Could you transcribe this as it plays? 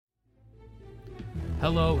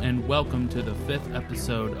Hello and welcome to the 5th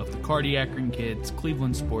episode of the Cardiac Green Kids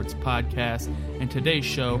Cleveland Sports Podcast. In today's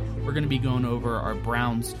show, we're going to be going over our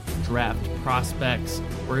Browns draft prospects.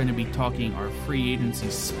 We're going to be talking our free agency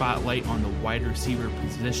spotlight on the wide receiver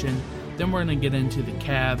position. Then we're going to get into the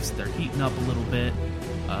Cavs. They're heating up a little bit.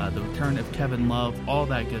 The return of Kevin Love, all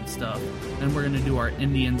that good stuff. Then we're going to do our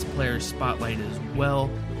Indians player spotlight as well.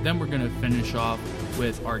 Then we're going to finish off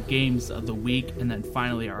with our games of the week, and then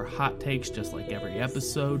finally our hot takes, just like every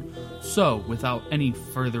episode. So, without any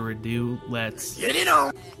further ado, let's get it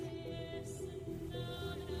on!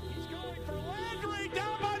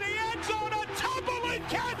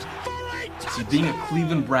 See, being a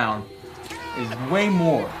Cleveland Brown is way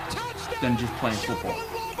more than just playing football.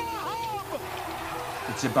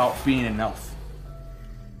 It's about being enough.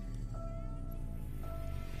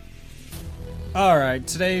 All right,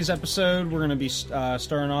 today's episode, we're going to be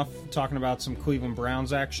starting off talking about some Cleveland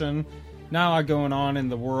Browns action. Not a lot going on in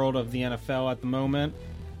the world of the NFL at the moment,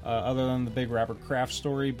 other than the big Robert Kraft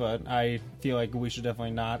story, but I feel like we should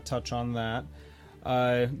definitely not touch on that.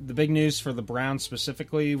 The big news for the Browns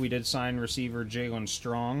specifically, we did sign receiver Jaelen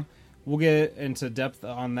Strong. We'll get into depth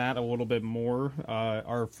on that a little bit more.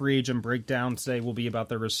 Our free agent breakdown today will be about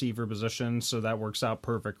the receiver position, so that works out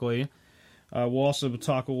perfectly. We'll also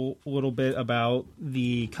talk a little bit about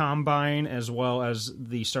the Combine as well as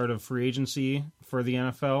the start of free agency for the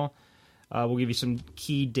NFL. We'll give you some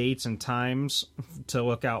key dates and times to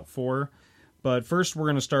look out for. But first, we're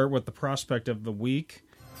going to start with the prospect of the week.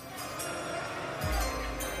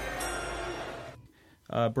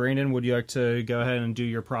 Brandon, would you like to go ahead and do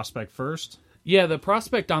your prospect first? Yeah, the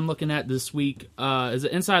prospect I'm looking at this week is an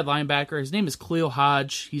inside linebacker. His name is Khalil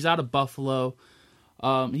Hodge. He's out of Buffalo.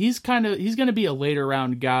 He's going to be a later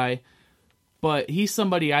round guy, but he's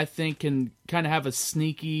somebody I think can kind of have a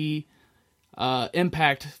sneaky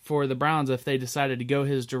impact for the Browns if they decided to go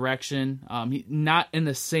his direction. Not in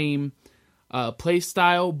the same play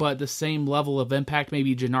style, but the same level of impact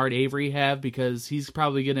maybe Jannard Avery have, because he's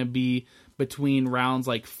probably going to be between rounds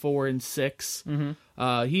like 4 and 6.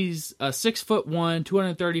 Mm-hmm. He's a 6'1",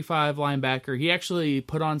 235 linebacker. He actually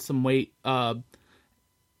put on some weight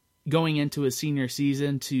going into his senior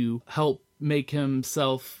season to help make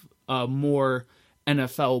himself more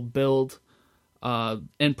NFL build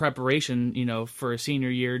in preparation, for a senior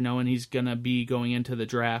year, knowing he's going to be going into the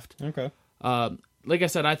draft. Okay. Like I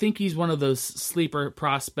said, I think he's one of those sleeper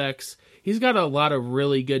prospects. He's got a lot of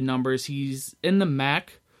really good numbers. He's in the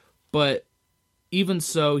MAC, but even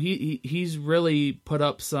so, he's really put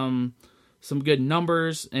up some good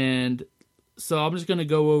numbers, and so I'm just going to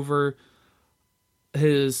go over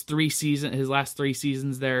his last 3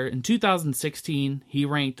 seasons there. In 2016, he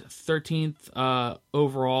ranked 13th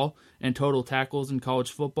overall in total tackles in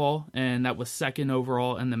college football, and that was 2nd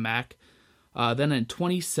overall in the MAC. Then in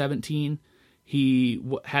 2017, he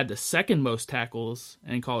had the 2nd most tackles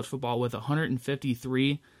in college football with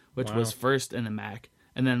 153, which was 1st in the MAC.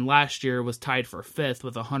 And then last year was tied for 5th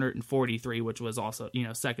with 143, which was also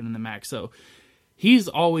 2nd in the MAC. So he's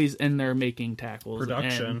always in there making tackles.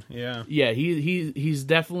 Production, and, yeah. He's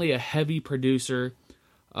definitely a heavy producer.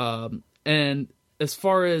 And as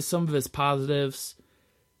far as some of his positives,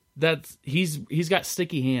 he's got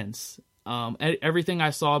sticky hands. Everything I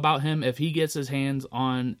saw about him, if he gets his hands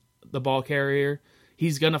on the ball carrier,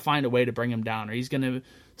 he's going to find a way to bring him down, or he's going to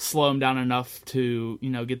slow him down enough to,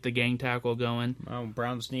 get the gang tackle going. Well,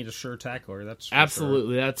 Browns need a sure tackler. That's for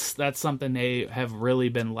absolutely sure. That's something they have really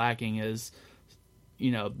been lacking, is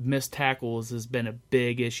missed tackles has been a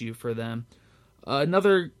big issue for them.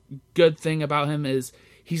 Another good thing about him is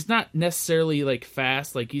he's not necessarily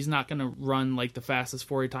fast. He's not going to run the fastest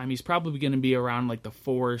 40 time. He's probably going to be around the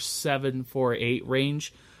 4.7, 4.8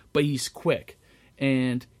 range, but he's quick.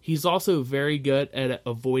 And he's also very good at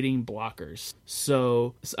avoiding blockers.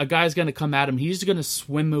 So a guy's going to come at him, he's going to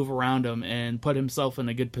swim move around him and put himself in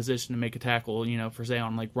a good position to make a tackle, for say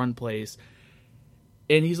on run plays.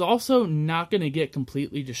 And he's also not going to get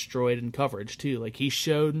completely destroyed in coverage too. He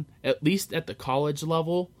showed, at least at the college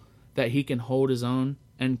level, that he can hold his own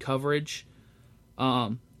in coverage.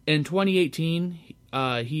 In 2018,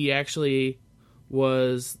 he actually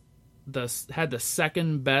had the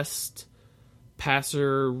 2nd best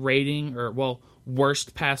passer rating,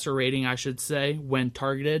 worst passer rating, I should say, when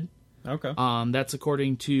targeted. Okay. That's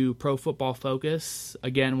according to Pro Football Focus.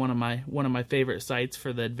 Again, one of my favorite sites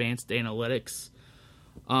for the advanced analytics.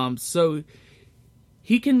 So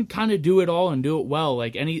he can kind of do it all and do it well.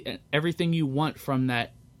 Everything you want from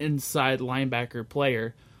that inside linebacker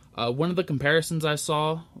player. One of the comparisons I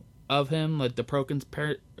saw of him, the pro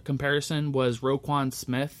comparison, was Roquan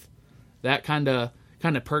Smith. That kind of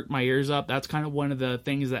kind of perked my ears up. That's kind of one of the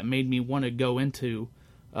things that made me want to go into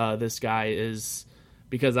this guy, is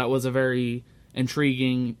because that was a very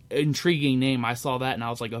intriguing name. I saw that and I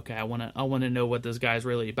was like, okay, I want to know what this guy's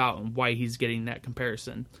really about and why he's getting that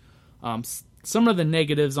comparison. Some of the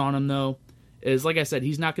negatives on him, though, is, like I said,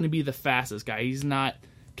 he's not going to be the fastest guy. He's not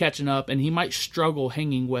catching up, and he might struggle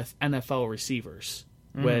hanging with NFL receivers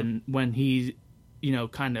when he,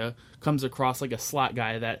 kind of comes across like a slot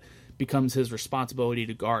guy that becomes his responsibility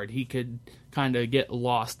to guard. He could kind of get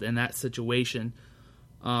lost in that situation.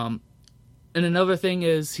 And another thing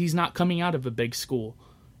is he's not coming out of a big school,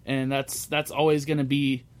 and that's always going to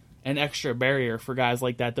be an extra barrier for guys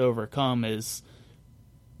like that to overcome. Is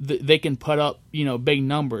they can put up, big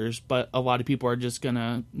numbers, but a lot of people are just going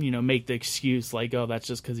to, make the excuse like, oh, that's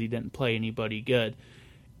just because he didn't play anybody good.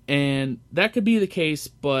 And that could be the case,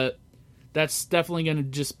 but that's definitely going to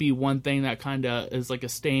just be one thing that kind of is like a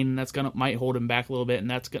stain that's might hold him back a little bit, and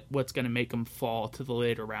that's what's going to make him fall to the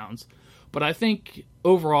later rounds. But I think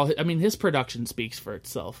overall, his production speaks for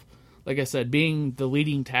itself. Like I said, being the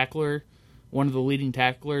leading tackler, one of the leading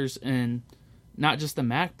tacklers in not just the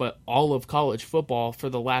MAC, but all of college football for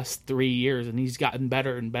the last 3 years, and he's gotten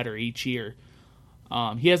better and better each year.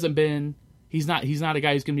 He's not a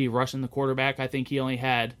guy who's going to be rushing the quarterback. I think he only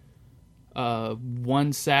had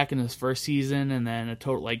 1 sack in his first season, and then a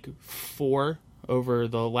total like 4 over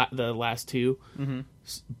the last 2. Mm-hmm.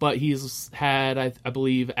 But he's had, I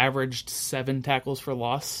believe, averaged 7 tackles for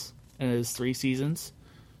loss in his 3 seasons.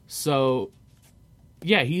 So,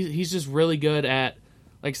 yeah, he's just really good at,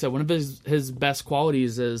 like I said, one of his best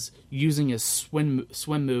qualities is using his swim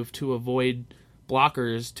move to avoid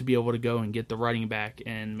blockers to be able to go and get the running back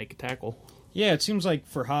and make a tackle. Yeah, it seems like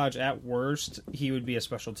for Hodge, at worst, he would be a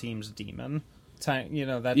special teams demon. Type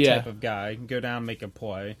of guy. Go down, make a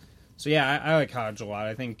play. So, yeah, I like Hodge a lot.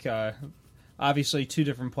 I think, obviously, 2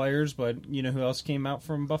 different players, but you know who else came out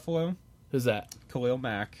from Buffalo? Who's that? Khalil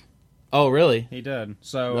Mack. Oh, really? He did.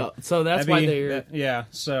 So that's why they're...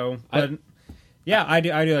 I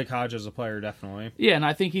do like Hodge as a player, definitely. Yeah, and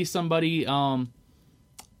I think he's somebody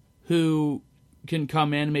who can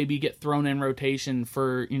come in, maybe get thrown in rotation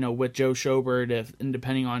for, with Joe Schobert, and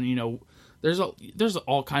depending on, there's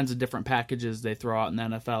all kinds of different packages they throw out in the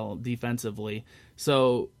NFL defensively.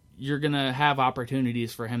 So you're going to have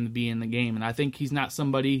opportunities for him to be in the game. And I think he's not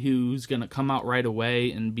somebody who's going to come out right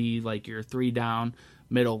away and be like your 3-down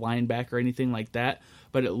middle linebacker or anything like that.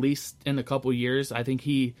 But at least in a couple years, I think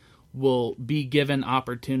he will be given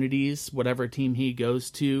opportunities, whatever team he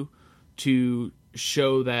goes to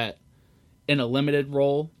show that in a limited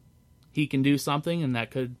role he can do something, and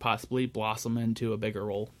that could possibly blossom into a bigger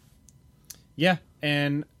role. Yeah,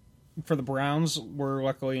 and for the Browns, we're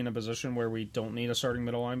luckily in a position where we don't need a starting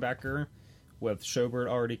middle linebacker, with Schobert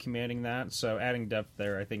already commanding that, so adding depth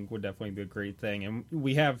there I think would definitely be a great thing. And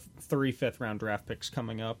we have 3 5th-round draft picks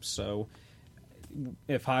coming up, so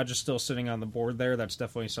if Hodge is still sitting on the board there, that's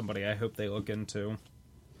definitely somebody I hope they look into.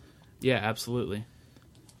 Yeah, absolutely.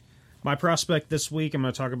 My prospect this week, I'm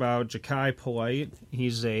going to talk about Jachai Polite.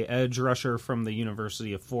 He's a edge rusher from the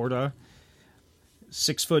University of Florida.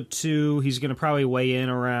 6'2". He's going to probably weigh in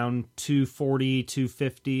around 240,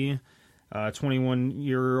 250.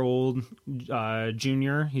 21-year-old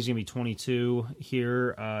junior. He's going to be 22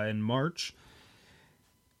 here in March.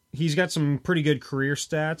 He's got some pretty good career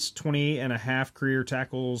stats. 28.5 career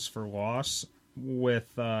tackles for loss,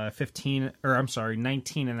 with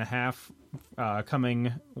 19.5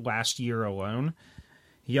 coming last year alone.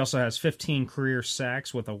 He also has 15 career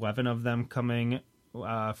sacks, with 11 of them coming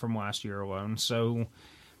from last year alone. So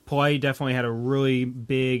Polite definitely had a really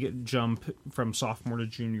big jump from sophomore to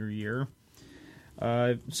junior year.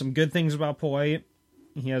 Some good things about Polite.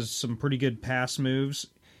 He has some pretty good pass moves.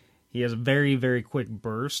 He has a very, very quick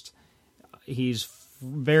burst. He's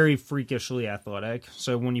very freakishly athletic.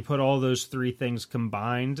 So when you put all those 3 things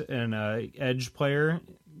combined in an edge player,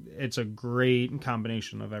 it's a great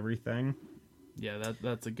combination of everything. Yeah,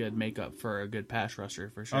 that's a good makeup for a good pass rusher,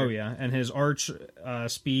 for sure. Oh, yeah. And his arch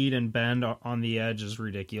speed and bend on the edge is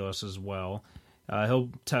ridiculous as well.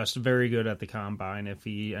 He'll test very good at the combine if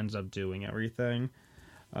he ends up doing everything.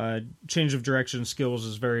 Change of direction skills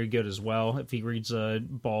is very good as well. If he reads a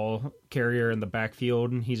ball carrier in the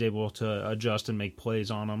backfield, he's able to adjust and make plays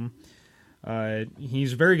on him.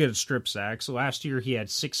 He's very good at strip sacks. Last year he had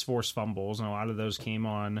 6 forced fumbles, and a lot of those came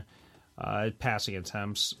on passing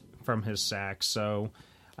attempts from his sacks. So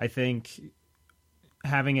I think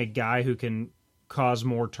having a guy who can cause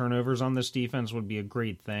more turnovers on this defense would be a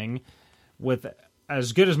great thing. With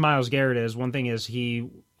as good as Myles Garrett is, one thing is he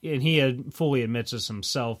fully admits this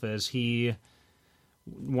himself, is he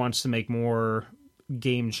wants to make more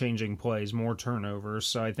game-changing plays, more turnovers.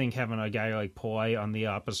 So I think having a guy like Polite on the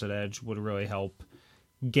opposite edge would really help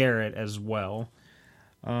Garrett as well.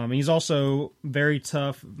 He's also very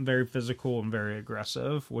tough, very physical, and very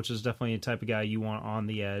aggressive, which is definitely a type of guy you want on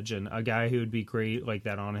the edge, and a guy who would be great like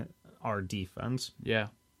that on our defense. Yeah.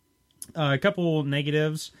 A couple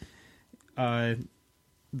negatives. The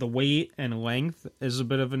weight and length is a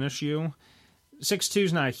bit of an issue. 6'2"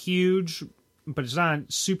 is not huge, but it's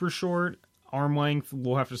not super short. Arm length,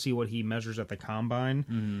 we'll have to see what he measures at the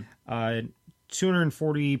combine.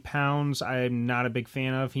 240 pounds, I'm not a big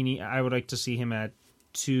fan of. I would like to see him at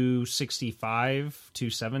 265,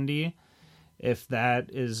 270. If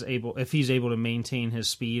he's able to maintain his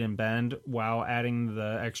speed and bend while adding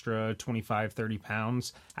the extra 25, 30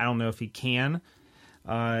 pounds. I don't know if he can.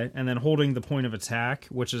 And then holding the point of attack,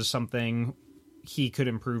 which is something he could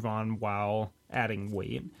improve on while adding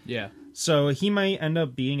weight. Yeah. So he might end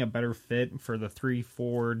up being a better fit for the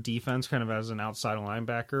 3-4 defense, kind of as an outside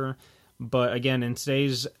linebacker. But again, in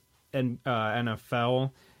today's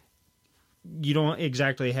NFL, you don't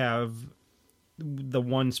exactly have the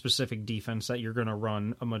one specific defense that you're going to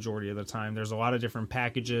run a majority of the time. There's a lot of different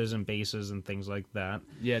packages and bases and things like that.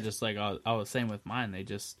 Yeah, just like I was saying with mine,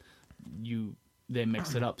 they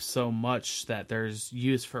mix it up so much that there's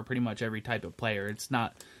use for pretty much every type of player. It's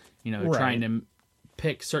not, Right. trying to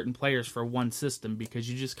pick certain players for one system because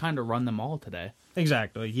you just kind of run them all today.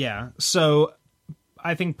 Exactly, yeah. So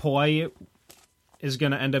I think Polite is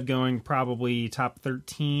going to end up going probably top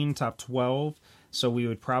 13, top 12. So we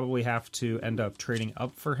would probably have to end up trading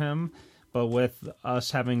up for him. But with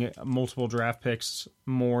us having multiple draft picks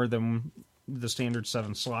more than the standard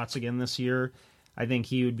 7 slots again this year, I think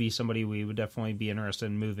he would be somebody we would definitely be interested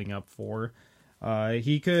in moving up for.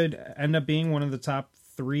 He could end up being one of the top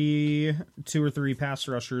 2 or 3 pass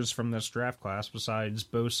rushers from this draft class besides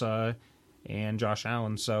Bosa and Josh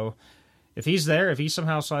Allen. So if he's there, if he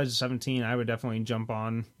somehow slides to 17, I would definitely jump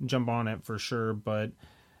on it for sure. But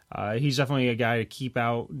he's definitely a guy to keep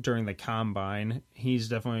out during the combine. He's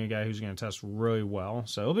definitely a guy who's going to test really well.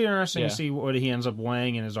 So it'll be interesting to see what he ends up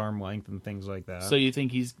weighing in his arm length and things like that. So you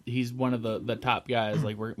think he's one of the top guys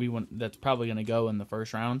like we want that's probably going to go in the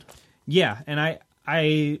first round? Yeah, and I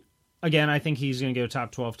think he's going to go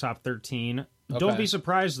top 12, top 13. Okay. Don't be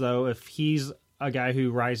surprised though if he's a guy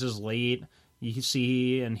who rises late. You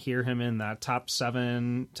see and hear him in that top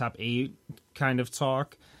 7, top 8 kind of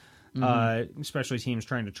talk, especially teams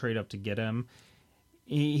trying to trade up to get him.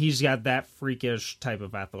 He's got that freakish type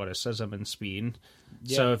of athleticism and speed.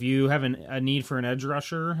 Yeah. So if you have a need for an edge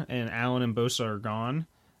rusher and Allen and Bosa are gone,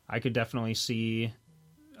 I could definitely see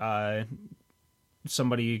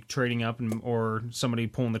somebody trading up or somebody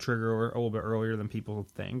pulling the trigger a little bit earlier than people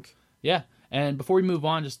think. Yeah, and before we move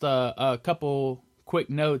on, just a couple quick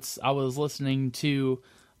notes. I was listening to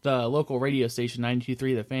the local radio station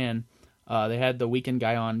 92.3 The Fan. They had the weekend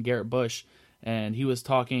guy on, Garrett Bush, and he was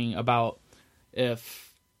talking about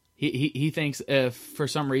if he thinks if for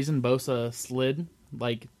some reason Bosa slid,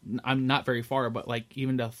 like I'm not very far, but like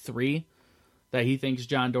even to 3, that he thinks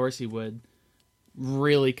John Dorsey would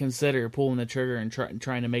really consider pulling the trigger and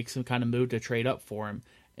trying to make some kind of move to trade up for him.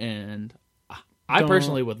 And I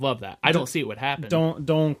personally would love that. I don't see it would happen.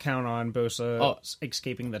 Don't count on Bosa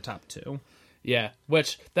escaping the top 2. Yeah,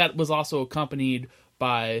 which that was also accompanied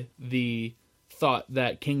by the thought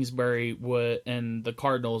that Kingsbury and the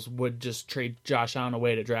Cardinals would just trade Josh Allen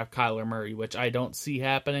away to draft Kyler Murray, which I don't see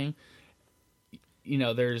happening.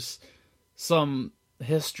 There's some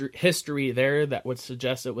history there that would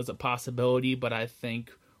suggest it was a possibility, but I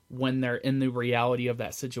think when they're in the reality of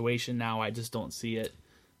that situation now, I just don't see it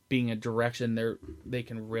being a direction they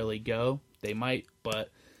can really go. They might, but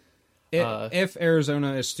if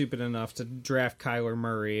Arizona is stupid enough to draft Kyler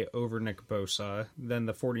Murray over Nick Bosa, then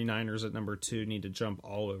the 49ers at number 2 need to jump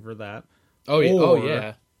all over that.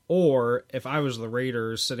 Yeah. Or if I was the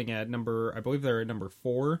Raiders sitting at I believe they're at number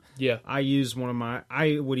 4. Yeah. I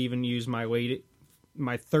would even use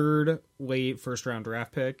my third late first round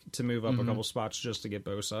draft pick to move up a couple spots just to get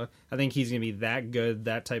Bosa. I think he's going to be that good,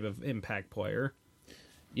 that type of impact player.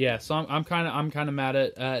 Yeah, so I'm kind of mad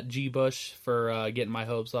at G. Bush for getting my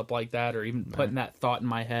hopes up like that, or even putting that thought in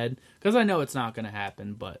my head, because I know it's not going to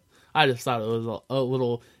happen. But I just thought it was a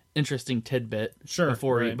little interesting tidbit. Sure.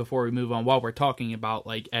 Before we move on, while we're talking about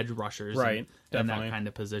like edge rushers, right? And that kind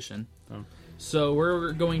of position. Oh. So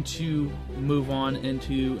we're going to move on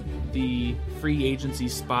into the free agency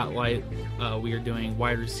spotlight. We are doing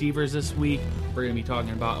wide receivers this week. We're going to be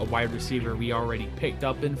talking about a wide receiver we already picked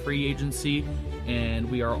up in free agency, and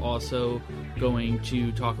we are also going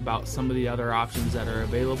to talk about some of the other options that are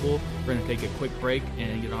available. We're going to take a quick break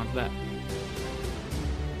and get on to that.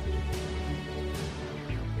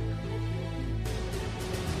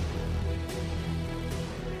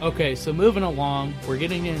 Okay, so moving along, we're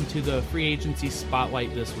getting into the free agency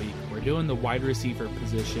spotlight this week. We're doing the wide receiver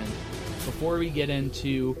position. Before we get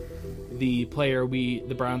into the player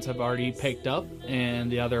the Browns have already picked up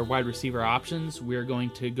and the other wide receiver options, we're going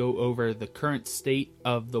to go over the current state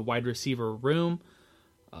of the wide receiver room,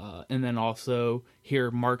 and then also hear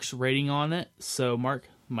Mark's rating on it. So, Mark,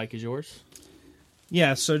 mic is yours.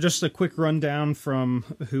 Yeah, so just a quick rundown from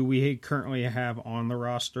who we currently have on the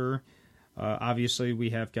roster. Obviously, we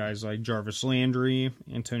have guys like Jarvis Landry,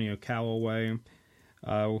 Antonio Callaway.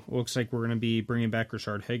 Looks like we're going to be bringing back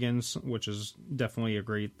Rashard Higgins, which is definitely a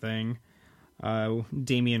great thing.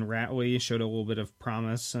 Damian Ratley showed a little bit of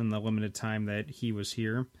promise in the limited time that he was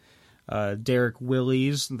here. Derek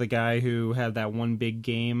Willis, the guy who had that one big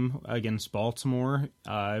game against Baltimore,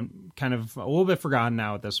 kind of a little bit forgotten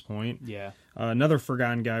now at this point. Yeah. Another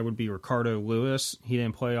forgotten guy would be Ricardo Lewis. He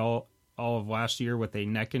didn't play all of last year with a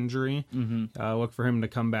neck injury. Mm-hmm. Look for him to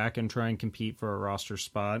come back and try and compete for a roster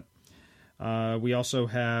spot. We also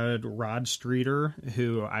had Rod Streeter,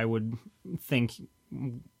 who I would think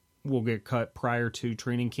will get cut prior to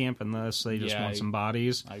training camp unless they just want some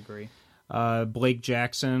bodies. I agree. Blake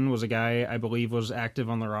Jackson was a guy I believe was active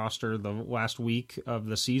on the roster the last week of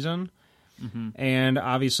the season. Mm-hmm. And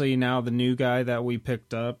obviously now the new guy that we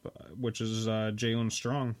picked up, which is Jalen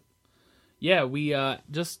Strong. Yeah, we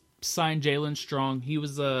just signed Jalen Strong. He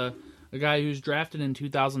was a guy who was drafted in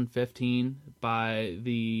 2015 by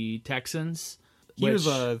the Texans. He was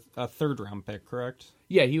a third-round pick, correct?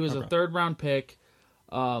 Yeah, he was a third-round pick.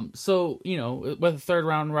 So, with a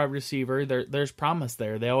third-round wide receiver, there's promise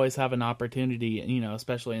there. They always have an opportunity,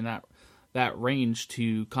 especially in that range,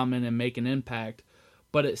 to come in and make an impact.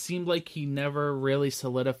 But it seemed like he never really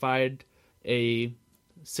solidified a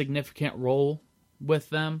significant role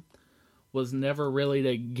with them. Was never really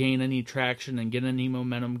to gain any traction and get any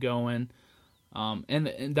momentum going.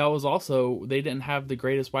 And that was also, they didn't have the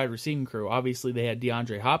greatest wide receiving crew. Obviously, they had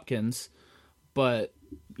DeAndre Hopkins, but,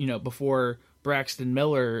 before Braxton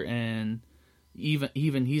Miller and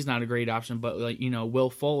even he's not a great option, but Will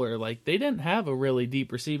Fuller, they didn't have a really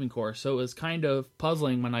deep receiving core. So it was kind of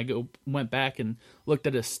puzzling when I went back and looked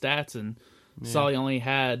at his stats and saw he only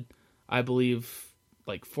had, I believe,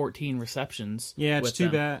 14 receptions. Yeah, it's too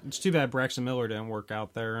bad. It's too bad Braxton Miller didn't work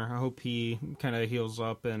out there. I hope he kind of heals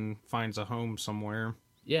up and finds a home somewhere.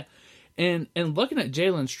 Yeah, and looking at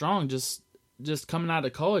Jalen Strong, just coming out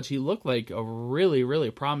of college, he looked like a really,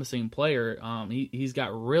 really promising player. He's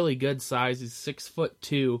got really good size. He's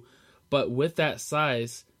 6'2", but with that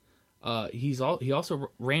size, he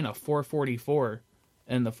also ran a 4.44 for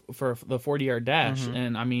the 40-yard dash,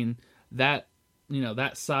 and I mean that.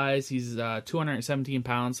 That size, he's 217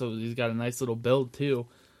 pounds, so he's got a nice little build, too.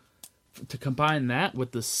 To combine that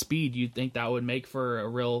with the speed, you'd think that would make for a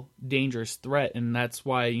real dangerous threat, and that's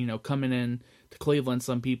why, coming in to Cleveland,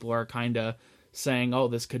 some people are kind of saying, oh,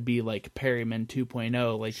 this could be like Perryman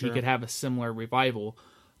 2.0, he could have a similar revival.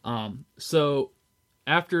 So,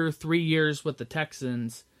 after 3 years with the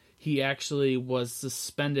Texans, he actually was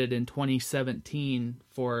suspended in 2017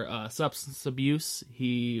 for substance abuse.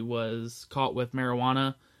 He was caught with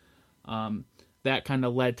marijuana. That kind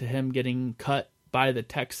of led to him getting cut by the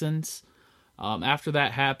Texans. After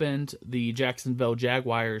that happened, the Jacksonville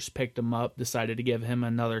Jaguars picked him up, decided to give him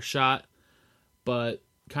another shot. But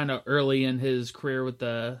kind of early in his career with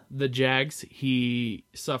the Jags, he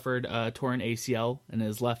suffered a torn ACL in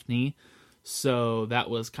his left knee. So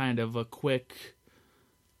that was kind of a quick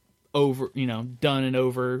done and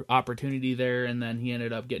over opportunity there, and then he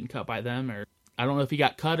ended up getting cut by them, or I don't know if he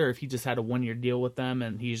got cut or if he just had a 1-year deal with them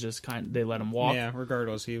and he's just they let him walk. Yeah,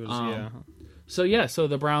 regardless, he was So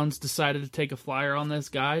the Browns decided to take a flyer on this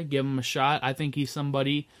guy, give him a shot. I think he's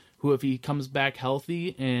somebody who, if he comes back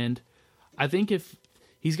healthy, and I think if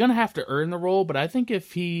he's going to have to earn the role, but I think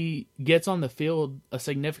if he gets on the field a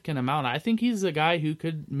significant amount, I think he's a guy who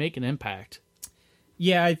could make an impact.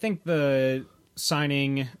 Yeah, I think the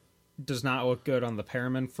signing does not look good on the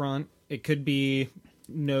Perriman front. It could be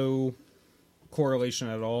no correlation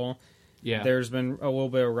at all. Yeah. There's been a little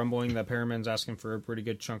bit of rumbling that Perriman's asking for a pretty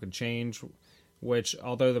good chunk of change, which,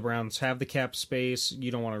 although the Browns have the cap space, you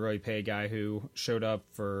don't want to really pay a guy who showed up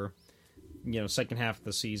for, second half of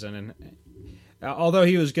the season. And although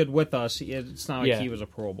he was good with us, it's not like he was a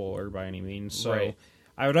Pro Bowler by any means. So right.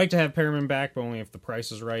 I would like to have Perriman back, but only if the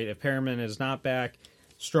price is right. If Perriman is not back,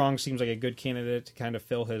 Strong seems like a good candidate to kind of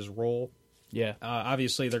fill his role. Yeah.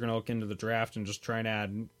 Obviously, they're going to look into the draft and just try and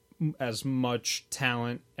add as much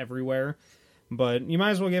talent everywhere. But you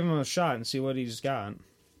might as well give him a shot and see what he's got.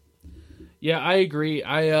 Yeah, I agree.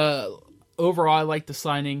 Overall, I like the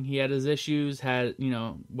signing. He had his issues,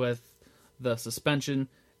 with the suspension,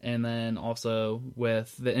 and then also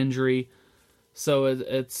with the injury. So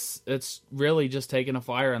it's really just taking a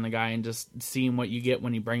flyer on the guy and just seeing what you get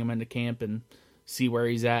when you bring him into camp and see where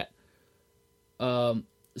he's at.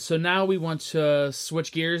 So now we want to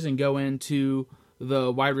switch gears and go into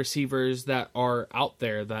the wide receivers that are out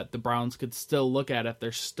there that the Browns could still look at if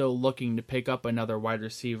they're still looking to pick up another wide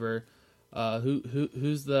receiver.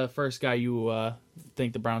 Who's the first guy you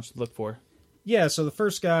think the Browns should look for? Yeah, so the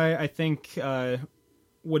first guy I think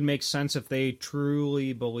would make sense if they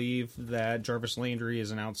truly believe that Jarvis Landry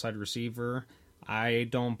is an outside receiver. I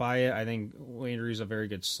don't buy it. I think Landry's a very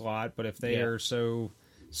good slot, but if they are so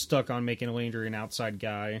stuck on making Landry an outside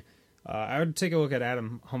guy, I would take a look at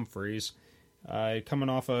Adam Humphries. Coming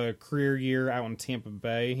off a career year out in Tampa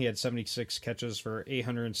Bay, he had 76 catches for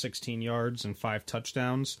 816 yards and 5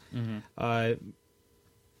 touchdowns. Mm-hmm.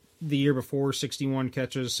 The year before, 61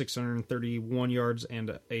 catches, 631 yards,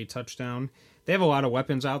 and a touchdown. They have a lot of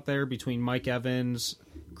weapons out there between Mike Evans,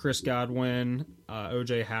 Chris Godwin,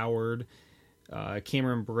 O.J. Howard,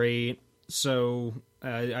 Cameron Brate. So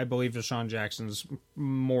I believe Deshaun Jackson's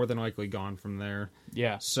more than likely gone from there.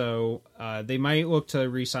 Yeah. So they might look to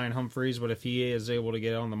re-sign Humphries, but if he is able to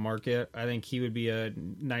get on the market, I think he would be a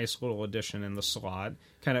nice little addition in the slot.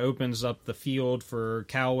 Kind of opens up the field for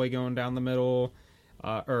Callaway going down the middle,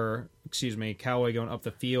 Callaway going up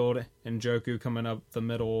the field, and Njoku coming up the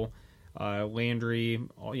middle, Landry,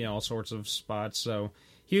 all sorts of spots. So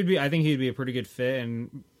I think he'd be a pretty good fit,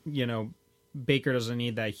 and Baker doesn't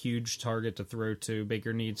need that huge target to throw to.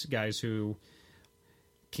 Baker needs guys who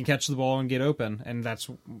can catch the ball and get open, and that's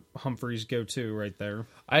Humphries' go-to right there.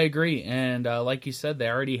 I agree, and like you said, they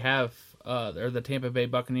already have, or the Tampa Bay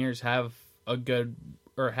Buccaneers have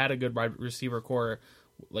had a good wide receiver core,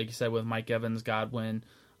 like you said, with Mike Evans, Godwin,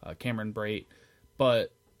 Cameron Brate,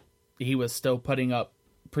 but he was still putting up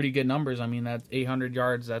pretty good numbers. I mean, that's 800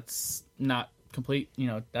 yards. That's not complete,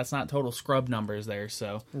 that's not total scrub numbers there.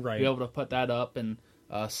 So right. Be able to put that up and,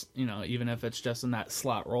 even if it's just in that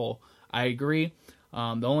slot role, I agree.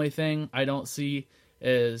 The only thing I don't see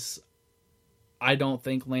is I don't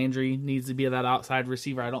think Landry needs to be that outside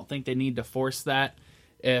receiver. I don't think they need to force that.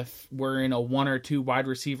 If we're in a 1 or 2 wide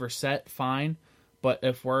receiver set, fine. But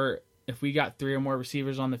if we got 3 or more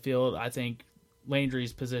receivers on the field, I think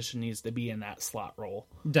Landry's position needs to be in that slot role.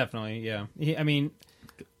 Definitely, yeah.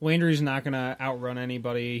 Landry's not going to outrun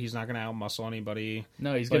anybody. He's not going to outmuscle anybody.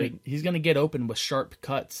 No, he's going to get open with sharp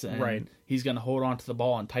cuts, and right. He's going to hold on to the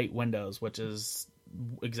ball in tight windows, which is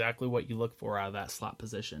exactly what you look for out of that slot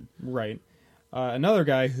position. Right. Another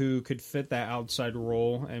guy who could fit that outside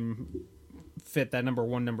role and fit that number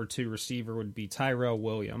 1, number 2 receiver would be Tyrell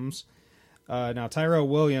Williams. Now, Tyrell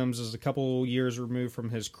Williams is a couple years removed from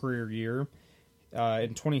his career year.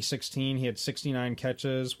 In 2016, he had 69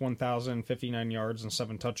 catches, 1,059 yards, and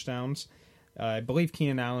 7 touchdowns. I believe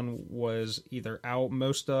Keenan Allen was either out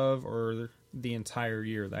most of or the entire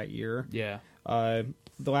year that year. Yeah.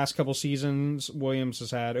 The last couple seasons, Williams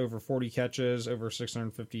has had over 40 catches, over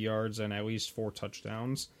 650 yards, and at least 4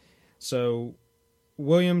 touchdowns. So,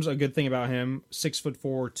 Williams, a good thing about him,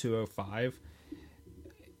 6'4", 205.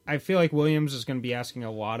 I feel like Williams is going to be asking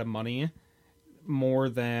a lot of money, more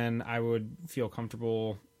than I would feel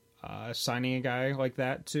comfortable signing a guy like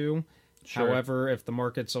that to. Sure. However, if the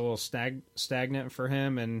market's a little stagnant for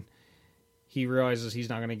him and he realizes he's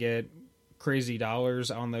not going to get crazy dollars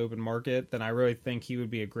on the open market, then I really think he would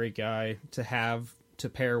be a great guy to have to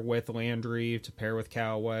pair with Landry, to pair with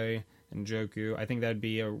Callaway and Njoku. I think that'd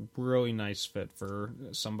be a really nice fit for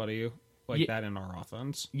somebody like that in our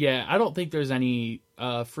offense. Yeah, I don't think there's any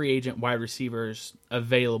free agent wide receivers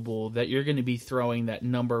available that you're going to be throwing that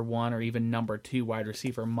number 1 or even number 2 wide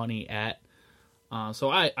receiver money at. So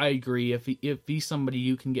I agree. If he's somebody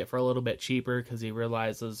you can get for a little bit cheaper because he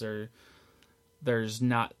realizes there's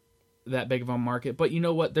not that big of a market. But you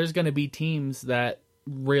know what? There's going to be teams that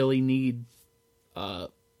really need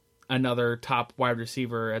another top wide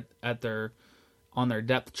receiver on their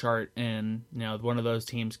depth chart, and one of those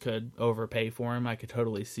teams could overpay for him. I could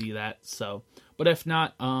totally see that. So, but if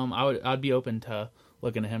not, I'd be open to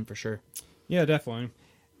looking at him for sure. Yeah, definitely.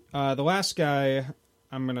 The last guy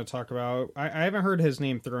I'm going to talk about, I haven't heard his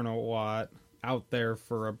name thrown a lot out there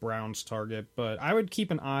for a Browns target, but I would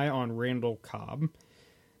keep an eye on Randall Cobb.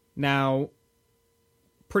 Now,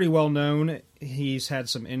 pretty well known, he's had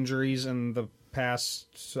some injuries in the past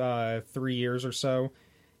 3 years or so.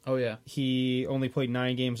 Oh, yeah. He only played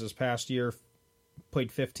 9 games this past year,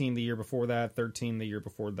 played 15 the year before that, 13 the year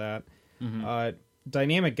before that. Mm-hmm.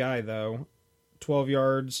 Dynamic guy, though. 12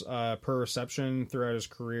 yards per reception throughout his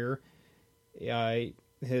career.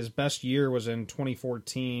 his best year was in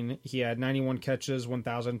 2014. He had 91 catches,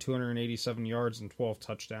 1,287 yards, and 12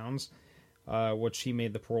 touchdowns, which he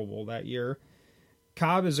made the Pro Bowl that year.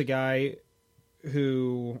 Cobb is a guy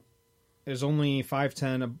who is only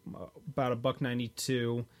 5'10", about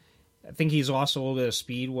 $192. I think he's lost a little bit of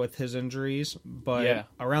speed with his injuries, but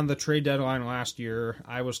around the trade deadline last year,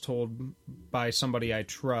 I was told by somebody I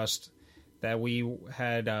trust that we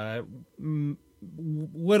had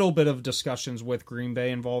little bit of discussions with Green Bay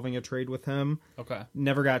involving a trade with him. Okay.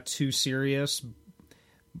 Never got too serious,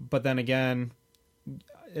 but then again,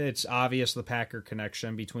 it's obvious the Packer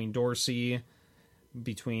connection between Dorsey,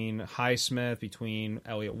 between Highsmith, between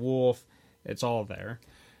Elliott Wolf. It's all there.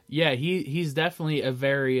 Yeah, he's definitely a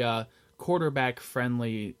very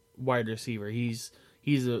quarterback-friendly wide receiver. He's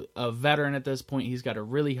a veteran at this point. He's got a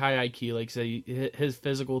really high IQ. Like I said, his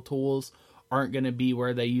physical tools aren't going to be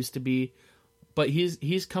where they used to be. But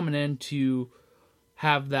he's coming in to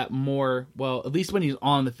have that more, well, at least when he's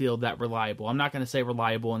on the field, that reliable. I'm not going to say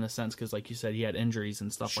reliable in the sense because, like you said, he had injuries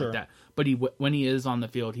and stuff like that. But when he is on the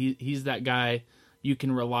field, he's that guy you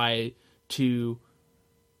can rely to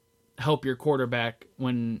help your quarterback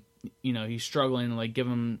when, you know, he's struggling. Like, give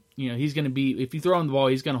him, you know, he's going to be, if you throw him the ball,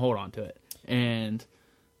 he's going to hold on to it. And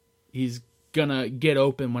he's gonna get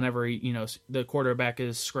open whenever the quarterback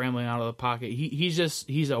is scrambling out of the pocket.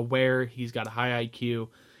 He's aware. He's got a high IQ.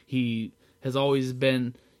 He has always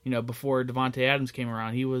been, before Devontae Adams came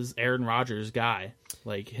around, he was Aaron Rodgers' guy.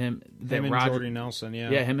 Like him and Jordy Nelson. Yeah,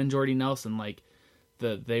 him and Jordy Nelson. Like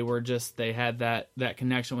they had that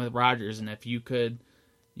connection with Rodgers, and if you could,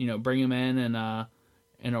 bring him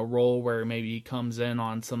in a role where maybe he comes in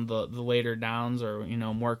on some of the later downs or,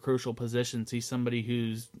 more crucial positions. He's somebody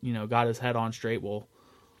who's, got his head on straight, will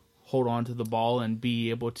hold on to the ball and be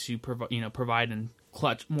able to provide in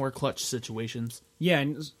more clutch situations. Yeah.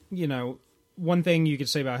 And, one thing you could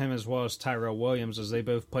say about him as well as Tyrell Williams is they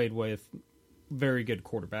both played with very good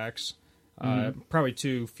quarterbacks, probably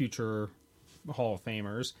two future Hall of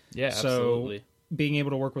Famers. Yeah, absolutely. So being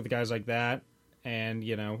able to work with guys like that and,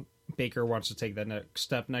 Baker wants to take that next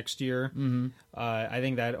step next year. Mm-hmm. I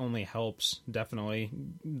think that only helps, definitely.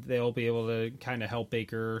 They'll be able to kind of help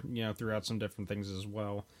Baker, throughout some different things as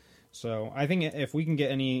well. So I think if we can get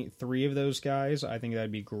any three of those guys, I think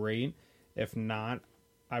that'd be great. If not,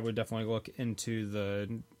 I would definitely look into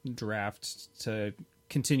the draft to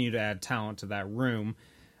continue to add talent to that room.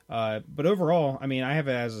 But overall, I mean, I have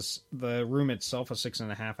it as the room itself a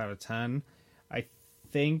 6.5 out of 10. I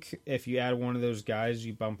think if you add one of those guys,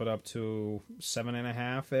 you bump it up to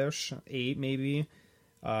 7.5-ish, 8 maybe.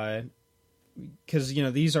 Because,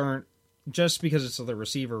 these aren't, just because it's the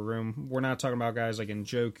receiver room, we're not talking about guys like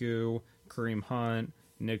Njoku, Kareem Hunt,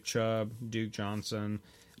 Nick Chubb, Duke Johnson.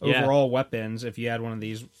 Overall weapons, if you add one of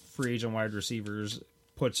these free agent wide receivers,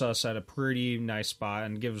 puts us at a pretty nice spot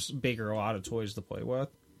and gives Baker a lot of toys to play with.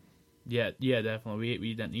 Yeah, definitely.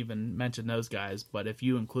 We didn't even mention those guys, but if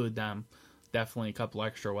you include them, definitely a couple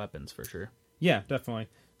extra weapons for sure. Yeah, definitely.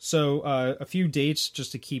 So a few dates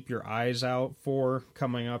just to keep your eyes out for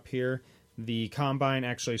coming up here. The Combine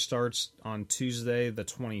actually starts on Tuesday, the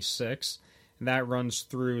 26th, and that runs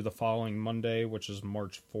through the following Monday, which is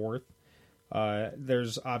March 4th.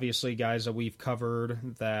 There's obviously guys that we've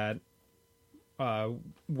covered that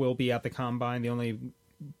will be at the Combine. The only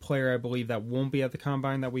player I believe that won't be at the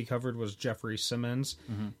Combine that we covered was Jeffrey Simmons.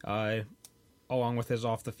 Mm-hmm. Along with his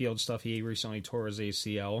off-the-field stuff, he recently tore his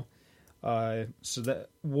ACL. So that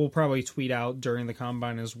we'll probably tweet out during the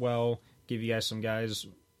Combine as well, give you guys some guys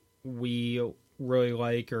we really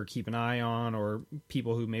like or keep an eye on, or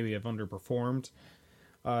people who maybe have underperformed.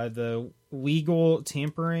 The legal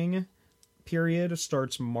tampering period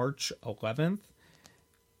starts March 11th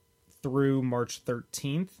through March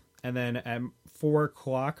 13th, and then at 4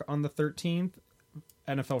 o'clock on the 13th,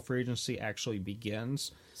 NFL free agency actually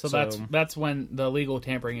begins. So that's when the legal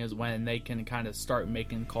tampering is, when they can kind of start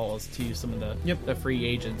making calls to some of the free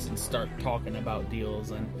agents and start talking about deals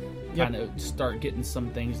and kind of start getting some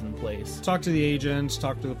things in place. Talk to the agents,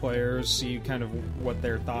 talk to the players, see kind of what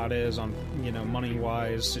their thought is on,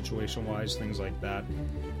 money-wise, situation-wise, things like that.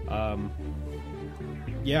 I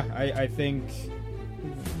think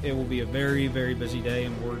it will be a very, very busy day,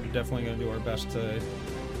 and we're definitely going to do our best to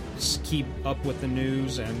keep up with the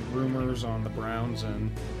news and rumors on the Browns,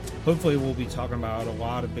 and hopefully we'll be talking about a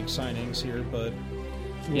lot of big signings here, but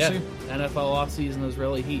we'll see. NFL offseason is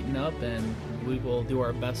really heating up, and we will do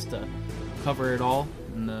our best to cover it all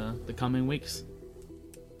in the coming weeks.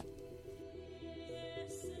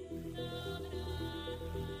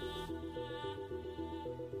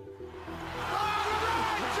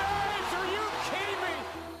 James, are you kidding me?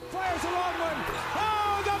 Fires a long one.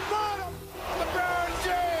 Oh,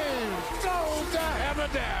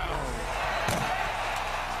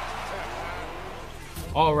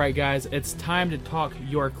 All right, guys, it's time to talk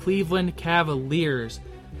your Cleveland Cavaliers.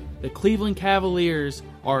 The Cleveland Cavaliers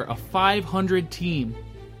are a 500 team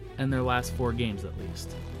in their last 4 games, at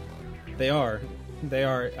least. They are.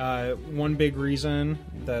 One big reason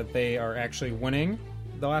that they are actually winning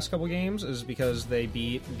the last couple games is because they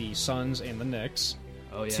beat the Suns and the Knicks.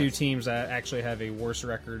 Oh, yes. 2 teams that actually have a worse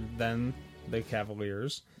record than the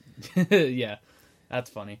Cavaliers. Yeah, that's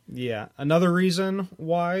funny. Yeah. Another reason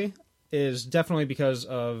why is definitely because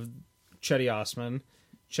of Cedi Osman.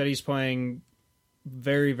 Cedi's playing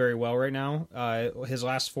very, very well right now. His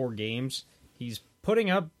last 4 games, he's putting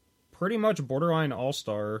up pretty much borderline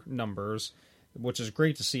all-star numbers, which is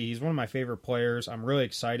great to see. He's one of my favorite players. I'm really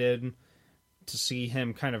excited to see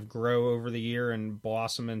him kind of grow over the year and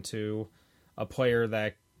blossom into a player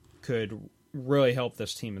that could really help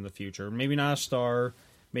this team in the future. Maybe not a star,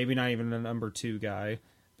 maybe not even a number 2 guy,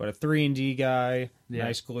 but a 3-and-D guy,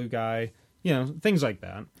 nice glue guy, things like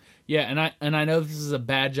that. Yeah, and I know this is a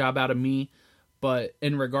bad job out of me, but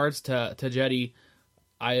in regards to Cedi,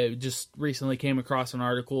 I just recently came across an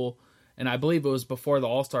article, and I believe it was before the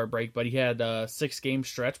All-Star break, but he had a 6-game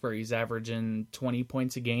stretch where he's averaging 20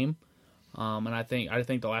 points a game. And I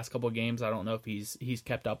think the last couple of games, I don't know if he's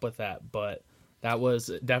kept up with that, but that was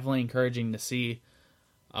definitely encouraging to see.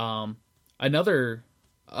 Another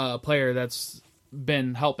player that's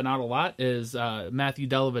been helping out a lot is Matthew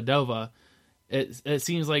Dellavedova. It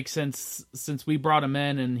seems like since we brought him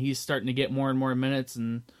in and he's starting to get more and more minutes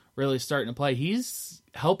and really starting to play, he's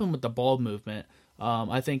helping with the ball movement.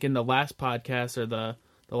 I think in the last podcast or the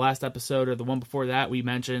last episode or the one before that, we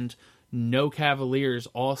mentioned no Cavaliers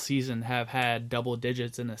all season have had double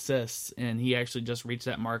digits in assists, and he actually just reached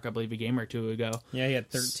that mark, I believe, a game or 2 ago. Yeah, he had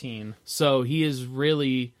 13. So he is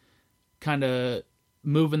really kind of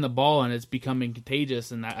moving the ball, and it's becoming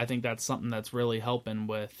contagious, and I think that's something that's really helping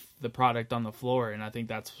with the product on the floor, and I think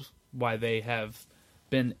that's why they have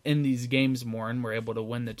been in these games more and were able to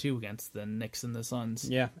win the 2 against the Knicks and the Suns.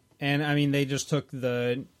 Yeah, and I mean, they just took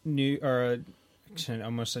the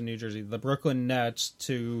the Brooklyn Nets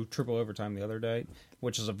to triple overtime the other day,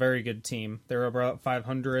 which is a very good team. They're about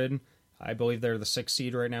 500. I believe they're the 6th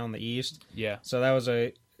seed right now in the East. Yeah. So that was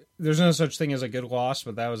there's no such thing as a good loss,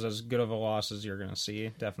 but that was as good of a loss as you're going to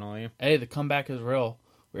see, definitely. Hey, the comeback is real.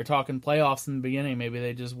 We were talking playoffs in the beginning. Maybe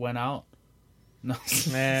they just went out. No.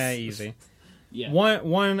 Easy. Yeah.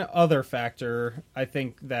 One other factor I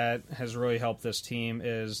think that has really helped this team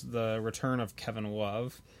is the return of Kevin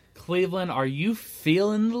Love. Cleveland, are you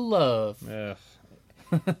feeling the love?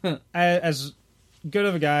 As good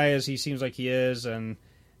of a guy as he seems like he is, and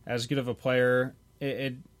as good of a player,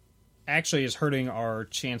 it actually is hurting our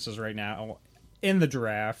chances right now in the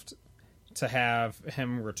draft to have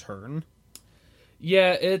him return.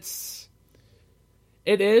 Yeah, it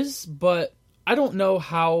is, but I don't know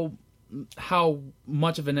how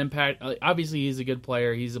much of an impact. Obviously, he's a good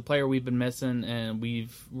player. He's a player we've been missing, and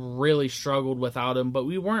we've really struggled without him, but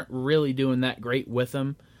we weren't really doing that great with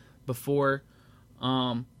him before.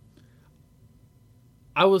 I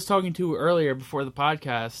was talking to earlier before the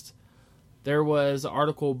podcast, there was an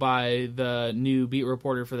article by the new beat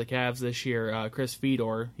reporter for the Cavs this year, Chris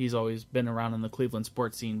Fedor. He's always been around in the Cleveland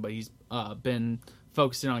sports scene, but he's been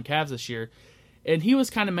focusing on Cavs this year. And he was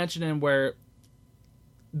kind of mentioning where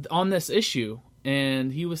on this issue,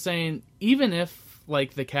 and he was saying even if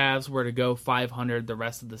like the Cavs were to go 500 the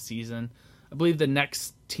rest of the season, I believe the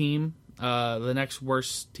next team, the next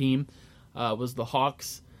worst team, was the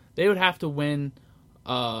Hawks. They would have to win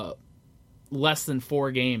less than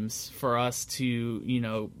 4 games for us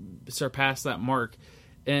to surpass that mark.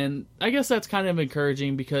 And I guess that's kind of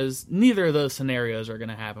encouraging because neither of those scenarios are going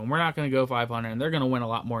to happen. We're not going to go 500, and they're going to win a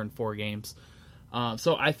lot more in 4 games.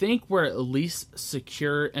 So I think we're at least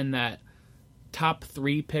secure in that top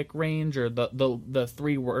 3 pick range, or the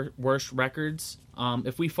 3 worst records.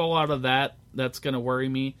 If we fall out of that, that's going to worry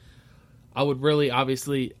me. I would really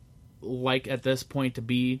obviously like at this point to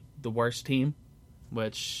be the worst team,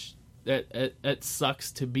 which it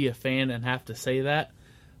sucks to be a fan and have to say that,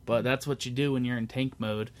 but that's what you do when you're in tank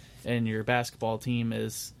mode and your basketball team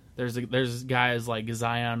is there's guys like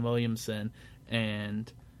Zion Williamson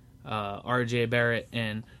and RJ Barrett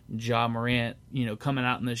and Ja Morant, coming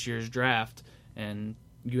out in this year's draft, and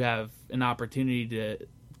you have an opportunity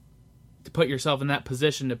to put yourself in that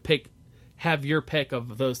position to have your pick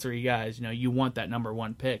of those 3 guys. You want that number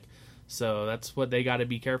 1 pick, so that's what they got to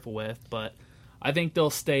be careful with. But I think they'll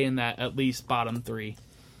stay in that at least bottom 3.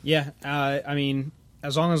 Yeah, I mean,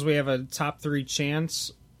 as long as we have a top 3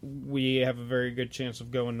 chance, we have a very good chance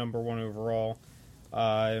of going number 1 overall.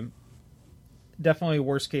 definitely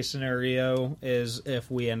worst case scenario is if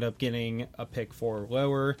we end up getting a pick 4 or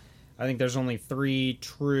lower. I think there's only 3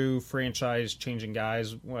 true franchise-changing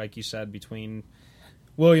guys, like you said, between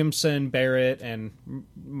Williamson, Barrett, and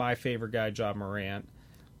my favorite guy, Ja Morant.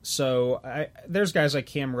 So there's guys like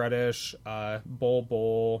Cam Reddish,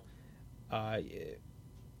 Bol.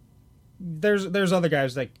 There's other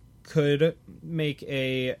guys that could make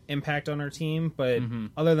a impact on our team, but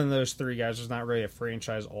other than those 3 guys, there's not really a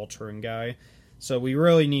franchise-altering guy. So we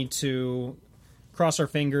really need to cross our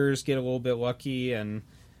fingers, get a little bit lucky, and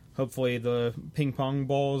hopefully the ping-pong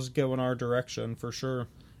balls go in our direction for sure.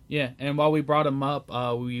 Yeah, and while we brought him up,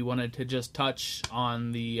 we wanted to just touch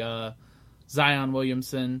on the Zion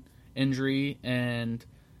Williamson injury, and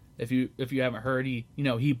if you haven't heard,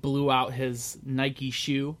 he blew out his Nike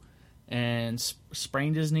shoe and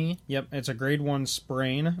sprained his knee. Yep, it's a grade 1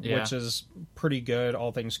 sprain, Yeah. which is pretty good,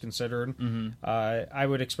 all things considered. I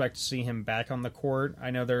would expect to see him back on the court.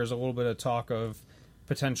 I know there's a little bit of talk of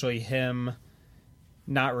potentially him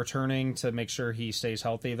not returning to make sure he stays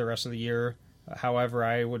healthy the rest of the year. However,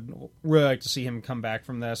 I would really like to see him come back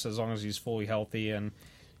from this as long as he's fully healthy and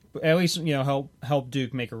at least help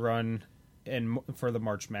Duke make a run for the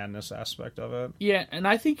March Madness aspect of it. Yeah, and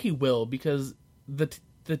I think he will, because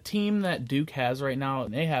the team that Duke has right now,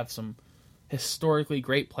 they have some historically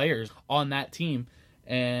great players on that team,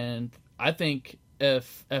 and I think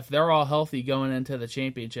if they're all healthy going into the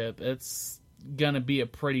championship, it's gonna be a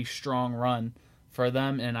pretty strong run for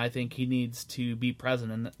them, and I think he needs to be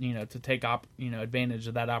present and to take advantage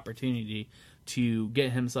of that opportunity to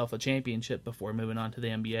get himself a championship before moving on to the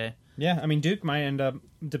NBA. Yeah, I mean, Duke might end up,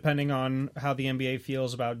 depending on how the NBA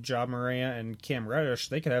feels about Ja Morant and Cam Reddish,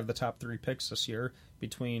 they could have the top 3 picks this year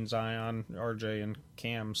between Zion, RJ, and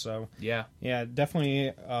Cam. So yeah,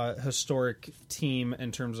 definitely a historic team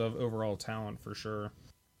in terms of overall talent for sure.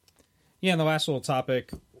 Yeah, and the last little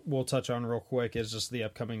topic we'll touch on real quick is just the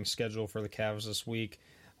upcoming schedule for the Cavs this week.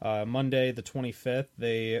 Monday, the 25th,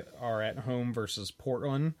 they are at home versus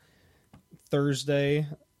Portland. Thursday,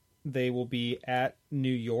 they will be at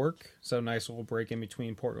New York, so nice little break in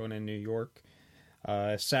between Portland and New York.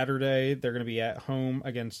 Saturday, they're going to be at home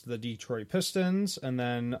against the Detroit Pistons, and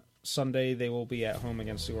then Sunday, they will be at home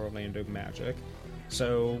against the Orlando Magic.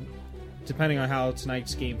 So, depending on how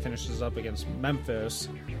tonight's game finishes up against Memphis,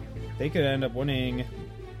 they could end up winning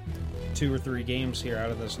 2 or 3 games here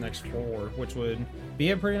out of this next 4, which would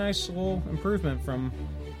be a pretty nice little improvement from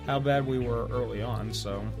how bad we were early on.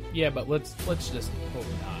 So yeah, but let's just hope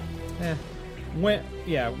not.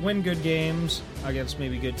 Win good games against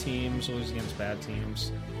maybe good teams, lose against bad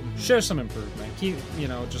teams. Show some improvement. Keep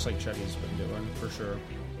just like Chetty's been doing for sure.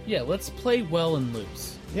 Yeah, let's play well and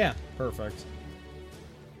lose. Yeah, perfect.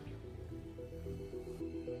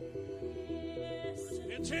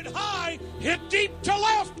 It's hit high, hit deep to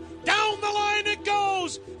left, down the line it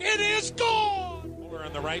goes. It is gone. Muller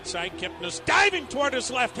on the right side, Kipnis diving toward his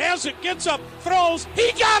left, has it, gets up, throws,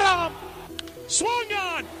 he got him. Swung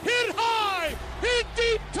on, hit high, hit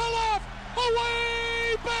deep to left,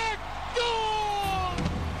 away back, gone.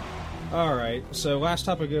 All right, so last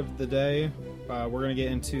topic of the day, we're going to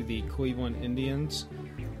get into the Cleveland Indians.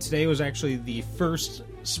 Today was actually the first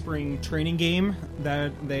spring training game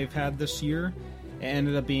that they've had this year. It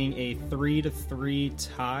ended up being a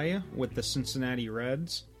 3-3 tie with the Cincinnati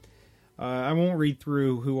Reds. I won't read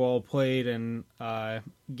through who all played and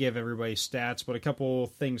give everybody stats, but a couple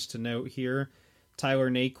things to note here.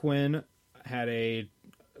 Tyler Naquin had a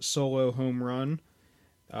solo home run.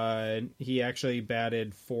 He actually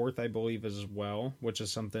batted 4th, I believe, as well, which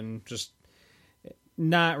is something just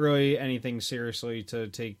not really anything seriously to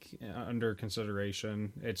take under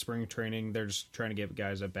consideration. It's spring training. They're just trying to get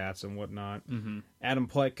guys at bats and whatnot. Mm-hmm. Adam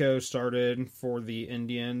Pletko started for the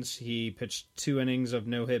Indians. He pitched 2 innings of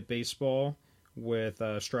no-hit baseball with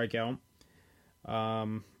a strikeout.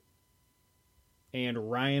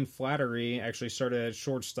 And Ryan Flattery actually started at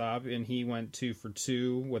shortstop, and he went 2 for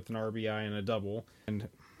 2 with an RBI and a double. And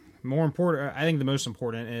more important, I think the most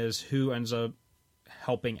important is who ends up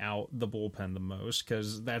helping out the bullpen the most,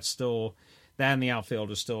 because that in the outfield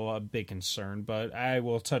is still a big concern. But I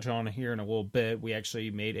will touch on here in a little bit. We actually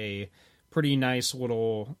made a pretty nice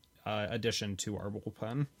little addition to our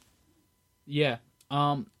bullpen. Yeah.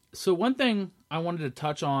 So one thing I wanted to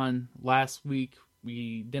touch on last week,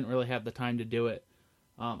 we didn't really have the time to do it.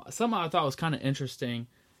 Something I thought was kind of interesting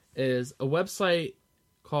is a website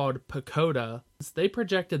called Pacoda. They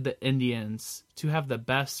projected the Indians to have the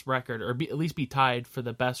best record, or at least be tied for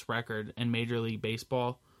the best record in Major League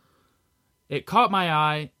Baseball. It caught my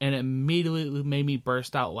eye, and it immediately made me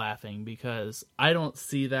burst out laughing, because I don't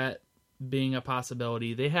see that being a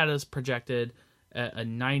possibility. They had us projected at a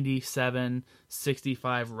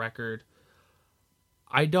 97-65 record.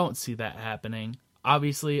 I don't see that happening.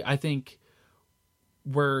 Obviously, I think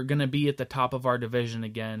we're going to be at the top of our division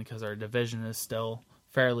again because our division is still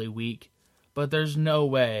fairly weak. But there's no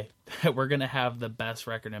way that we're going to have the best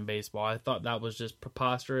record in baseball. I thought that was just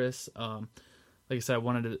preposterous. Like I said,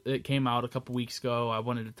 it came out a couple weeks ago. I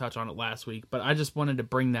wanted to touch on it last week, but I just wanted to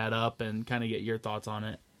bring that up and kind of get your thoughts on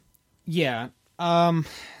it. Yeah. So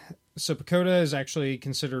PECOTA is actually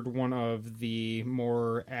considered one of the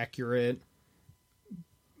more accurate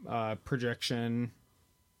projection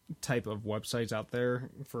type of websites out there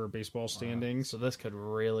for baseball standings. So this could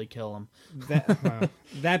really kill them.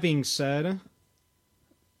 That being said,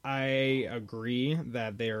 I agree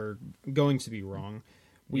that they're going to be wrong.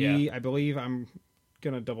 I believe, I'm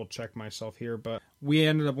going to double check myself here, but we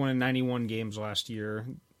ended up winning 91 games last year.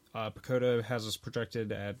 PECOTA has us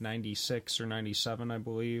projected at 96 or 97, I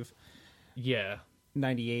believe. Yeah.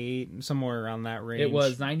 98, somewhere around that range. It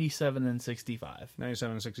was 97 and 65.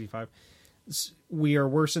 97 and 65. We are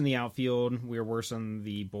worse in the outfield. We are worse in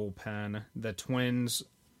the bullpen. The Twins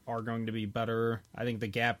are going to be better. I think the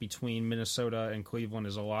gap between Minnesota and Cleveland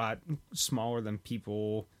is a lot smaller than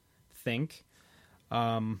people think.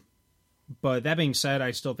 But that being said,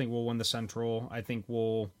 I still think we'll win the Central. I think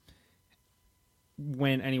we'll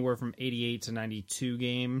win anywhere from 88 to 92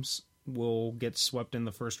 games. We'll get swept in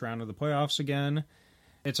the first round of the playoffs again.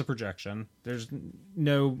 It's a projection. There's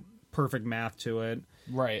no perfect math to it.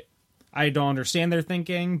 Right. I don't understand their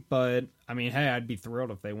thinking, but I mean, hey, I'd be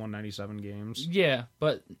thrilled if they won 97 games. Yeah,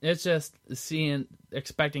 but it's just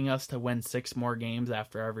expecting us to win 6 more games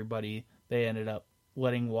after everybody they ended up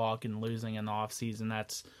letting walk and losing in the offseason.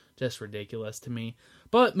 That's just ridiculous to me.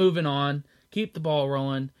 But moving on, keep the ball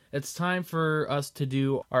rolling. It's time for us to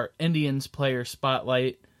do our Indians player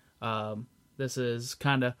spotlight. This is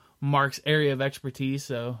kind of Mark's area of expertise,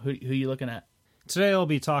 so who are you looking at? Today I'll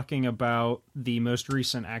be talking about the most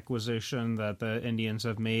recent acquisition that the Indians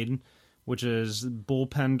have made, which is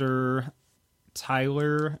bullpender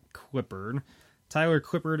Tyler Clippard. Tyler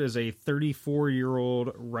Clippard is a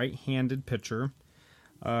 34-year-old right-handed pitcher.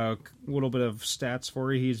 A little bit of stats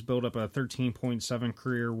for you. He's built up a 13.7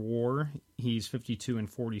 career WAR. He's 52 and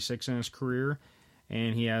 46 in his career,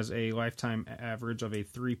 and he has a lifetime average of a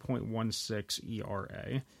 3.16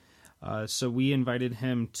 ERA. So we invited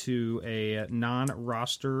him to a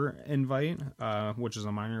non-roster invite, which is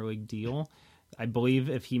a minor league deal. I believe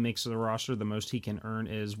if he makes the roster, the most he can earn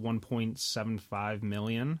is $1.75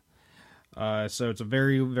 million. So it's a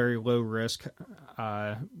very, very low risk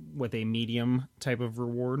with a medium type of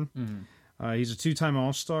reward. Mm-hmm. He's a 2-time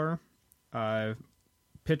All-Star.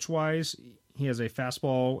 Pitch-wise, he has a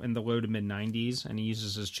fastball in the low to mid-90s, and he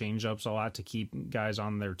uses his changeups a lot to keep guys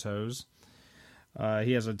on their toes.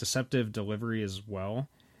 He has a deceptive delivery as well.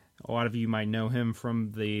 A lot of you might know him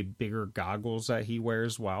from the bigger goggles that he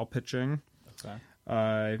wears while pitching.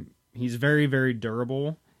 Okay. He's very, very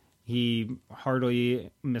durable. He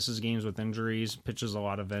hardly misses games with injuries, pitches a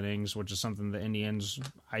lot of innings, which is something the Indians,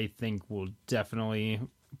 I think, will definitely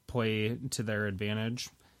play to their advantage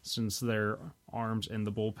since their arms in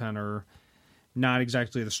the bullpen are not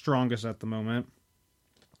exactly the strongest at the moment.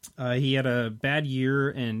 He had a bad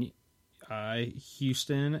year in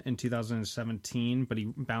Houston in 2017, but he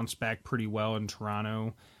bounced back pretty well in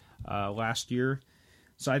Toronto last year.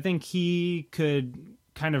 So I think he could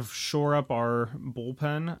kind of shore up our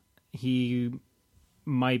bullpen. He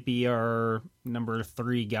might be our number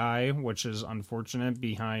 3 guy, which is unfortunate,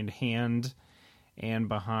 behind Hand and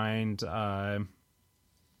behind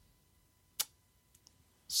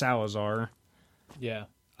Salazar. Yeah.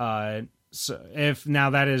 So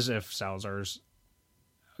if Salazar's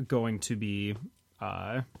going to be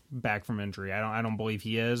back from injury. I don't believe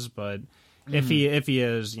he is, but if he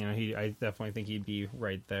is, I definitely think he'd be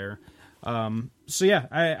right there. So yeah,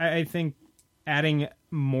 I think adding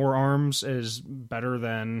more arms is better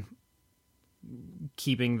than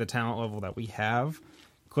keeping the talent level that we have.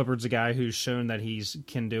 Clippard's a guy who's shown that he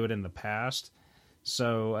can do it in the past.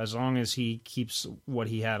 So as long as he keeps what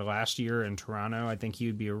he had last year in Toronto, I think he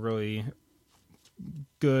would be a really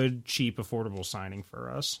good, cheap, affordable signing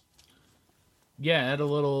for us. Yeah, add a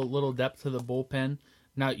little depth to the bullpen.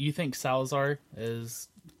 Now, you think Salazar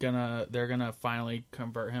they're gonna finally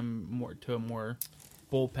convert him to a more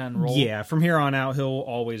bullpen role? Yeah, from here on out, he'll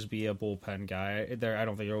always be a bullpen guy. I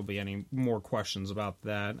don't think there will be any more questions about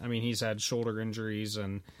that. I mean, he's had shoulder injuries,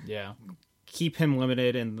 and keep him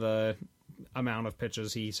limited in the amount of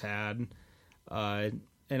pitches he's had.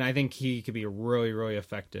 And I think he could be a really, really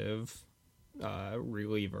effective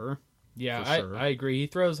reliever. Yeah, for sure. I agree. He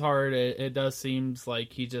throws hard. It does seem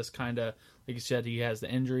like he just kind of, like you said, he has the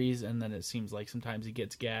injuries, and then it seems like sometimes he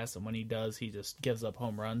gets gas, and when he does, he just gives up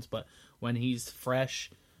home runs. But when he's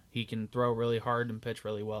fresh, he can throw really hard and pitch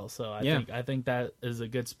really well. So I think that is a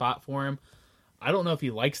good spot for him. I don't know if he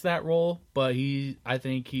likes that role, but I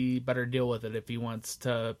think he better deal with it if he wants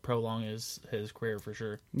to prolong his career for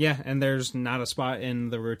sure. Yeah, and there's not a spot in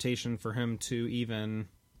the rotation for him to even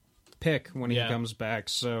pick when he comes back.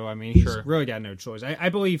 So, I mean, he's really got no choice. I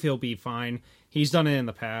believe he'll be fine. He's done it in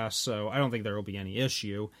the past, so I don't think there will be any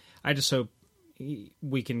issue. I just hope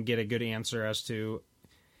we can get a good answer as to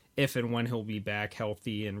if and when he'll be back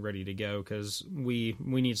healthy and ready to go, because we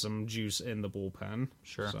need some juice in the bullpen.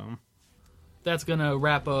 Sure. So that's going to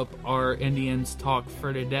wrap up our Indians talk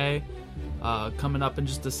for today. Coming up in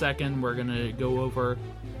just a second, we're going to go over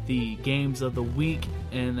the games of the week,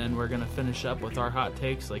 and then we're going to finish up with our hot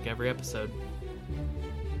takes like every episode.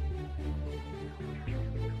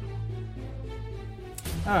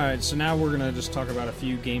 Alright, so now we're going to just talk about a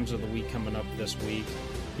few games of the week coming up this week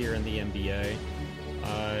here in the NBA.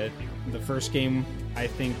 The first game I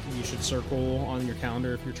think you should circle on your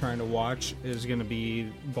calendar if you're trying to watch is going to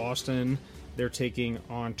be Boston. They're taking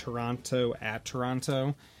on Toronto at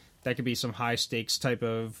Toronto. That could be some high-stakes type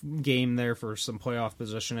of game there for some playoff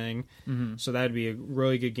positioning. Mm-hmm. So that would be a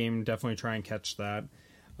really good game. Definitely try and catch that.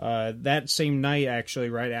 That same night, actually,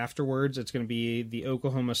 right afterwards, it's going to be the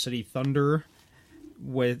Oklahoma City Thunder,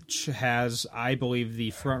 which has, I believe,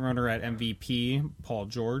 the frontrunner at MVP, Paul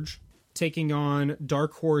George, taking on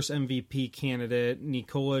dark horse MVP candidate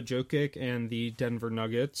Nikola Jokic and the Denver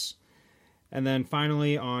Nuggets. And then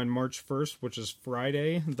finally on March 1st, which is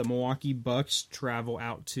Friday, the Milwaukee Bucks travel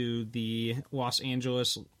out to the Los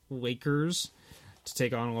Angeles Lakers to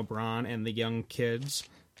take on LeBron and the young kids.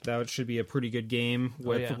 That should be a pretty good game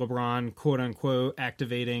with LeBron, quote-unquote,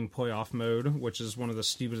 activating playoff mode, which is one of the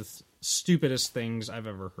stupidest things I've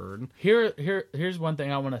ever heard. Here's one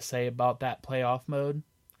thing I want to say about that playoff mode.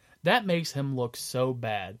 That makes him look so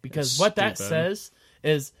bad, because what that says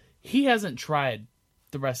is he hasn't tried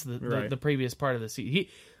the rest of the previous part of the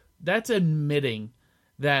season. That's admitting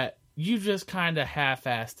that you just kind of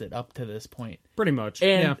half-assed it up to this point. Pretty much.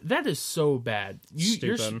 And that is so bad.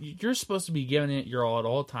 You're supposed to be giving it your all at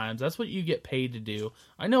all times. That's what you get paid to do.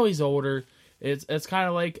 I know he's older. It's kind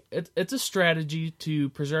of like it's a strategy to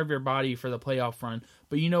preserve your body for the playoff run.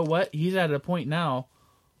 But you know what? He's at a point now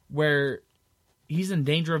where he's in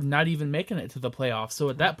danger of not even making it to the playoffs. So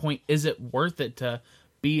at that point, is it worth it to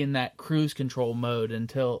be in that cruise control mode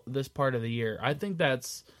until this part of the year? I think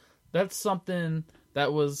that's something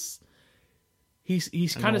that was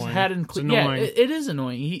he's kind of had in Cleveland. Yeah, it is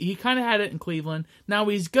annoying. He kind of had it in Cleveland. Now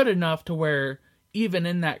he's good enough to where even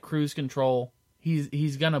in that cruise control,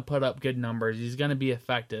 he's gonna put up good numbers. He's gonna be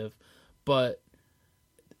effective, but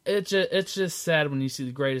it's just sad when you see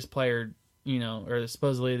the greatest player, or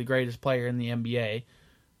supposedly the greatest player in the NBA,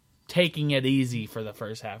 taking it easy for the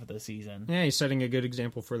first half of the season. Yeah, he's setting a good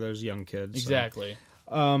example for those young kids. Exactly.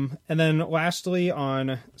 So. And then lastly,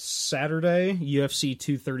 on Saturday, UFC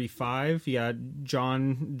 235, you got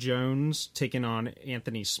John Jones taking on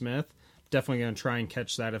Anthony Smith. Definitely going to try and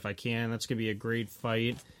catch that if I can. That's going to be a great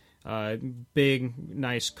fight. Big,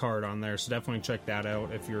 nice card on there, so definitely check that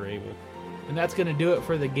out if you're able. And that's going to do it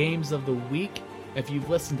for the games of the week. If you've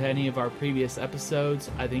listened to any of our previous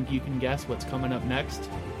episodes, I think you can guess what's coming up next.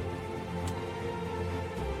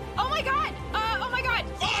 Oh my god! Oh my god!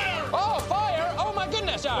 Fire! Oh, fire! Oh my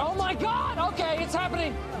goodness! Oh my god! Okay, it's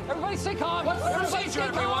happening. Everybody stay calm. What's the procedure,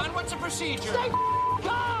 everyone? What's the procedure? Stay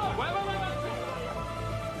calm! Wait.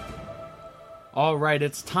 All right,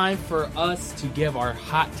 it's time for us to give our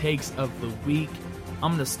hot takes of the week.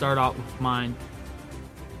 I'm going to start out with mine.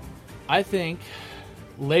 I think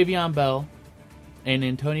Le'Veon Bell and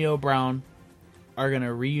Antonio Brown are going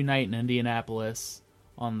to reunite in Indianapolis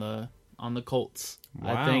on the Colts.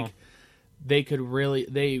 Wow. I think they could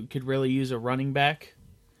really use a running back.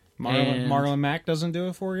 Marlon Mack doesn't do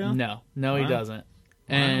it for you? No, he doesn't.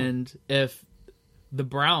 Wow. And if the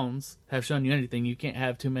Browns have shown you anything, you can't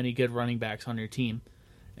have too many good running backs on your team.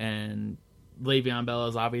 And Le'Veon Bell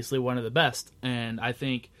is obviously one of the best. And I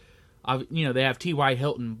think, they have T.Y.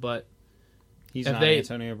 Hilton, but he's not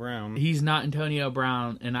Antonio Brown. He's not Antonio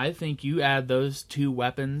Brown. And I think you add those two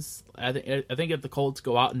weapons. I think if the Colts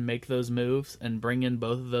go out and make those moves and bring in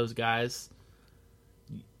both of those guys,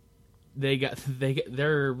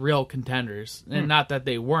 they're real contenders. And not that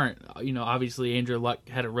they weren't. Obviously Andrew Luck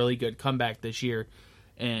had a really good comeback this year,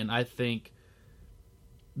 and I think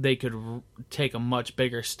they could take a much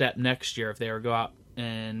bigger step next year if they were go out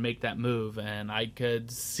and make that move, and I could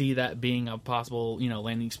see that being a possible,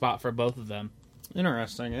 landing spot for both of them.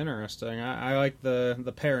 Interesting. I like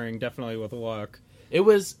the pairing, definitely, with Luck. It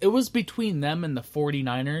was between them and the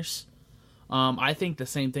 49ers. I think the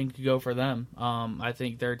same thing could go for them. I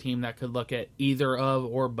think they're a team that could look at either of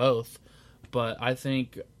or both. But I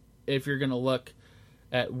think if you're going to look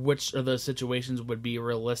at which of those situations would be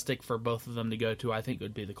realistic for both of them to go to, I think it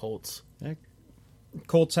would be the Colts. Yeah.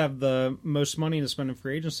 Colts have the most money to spend in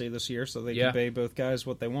free agency this year, so they can pay both guys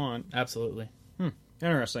what they want. Absolutely.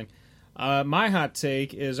 Interesting. My hot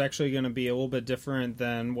take is actually going to be a little bit different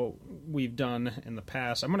than what we've done in the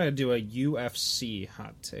past. I'm going to do a UFC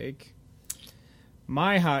hot take.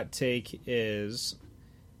 My hot take is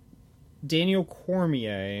Daniel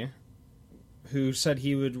Cormier, who said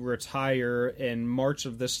he would retire in March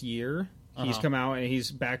of this year. He's come out and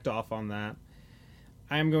he's backed off on that.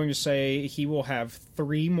 I'm going to say he will have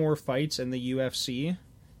 3 more fights in the UFC.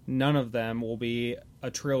 None of them will be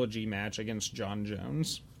a trilogy match against John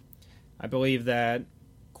Jones. I believe that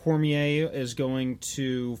Cormier is going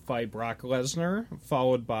to fight Brock Lesnar,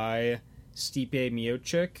 followed by Stipe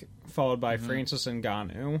Miocic, followed by Francis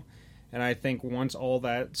Ngannou. And I think once all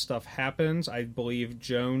that stuff happens, I believe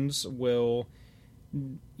Jones will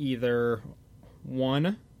either,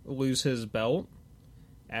 1, lose his belt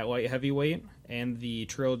at light heavyweight, and the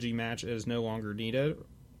trilogy match is no longer needed,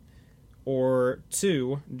 or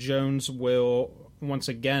 2, Jones will once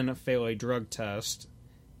again fail a drug test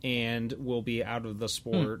and will be out of the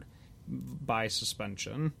sport by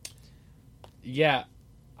suspension. Yeah.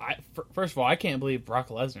 First of all, I can't believe Brock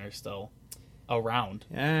Lesnar is still around.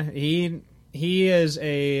 Yeah, he is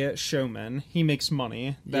a showman. He makes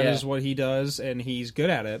money. That is what he does, and he's good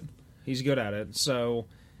at it. So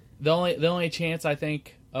the only chance I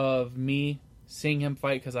think of me seeing him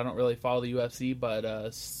fight, because I don't really follow the UFC, but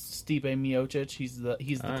Stipe Miocic, he's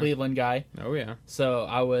the Cleveland guy. Oh yeah. So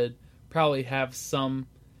I would probably have some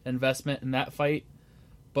investment in that fight.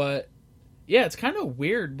 But yeah, it's kind of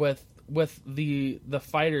weird with the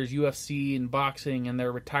fighters, UFC and boxing, and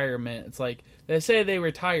their retirement. It's like they say they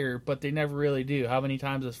retire, but they never really do. How many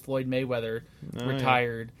times has Floyd Mayweather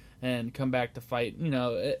retired and come back to fight?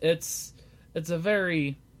 It's a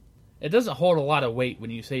very... It doesn't hold a lot of weight when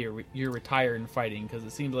you say you're retired and fighting, because it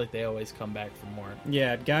seems like they always come back for more.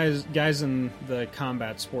 Yeah, guys in the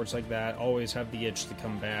combat sports like that always have the itch to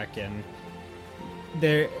come back, and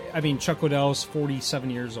Chuck Liddell's 47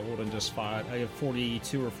 years old and just fought a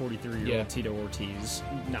 42 or 43-year-old Tito Ortiz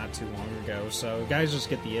not too long ago. So guys just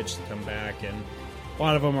get the itch to come back, and a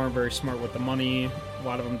lot of them aren't very smart with the money. A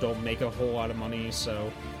lot of them don't make a whole lot of money.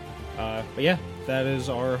 So, but yeah, that is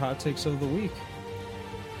our hot takes of the week.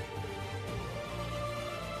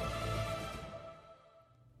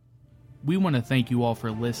 We want to thank you all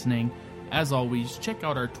for listening. As always, check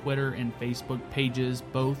out our Twitter and Facebook pages.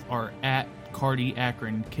 Both are at Cardi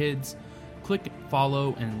Akron Kids. Click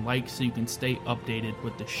follow and like so you can stay updated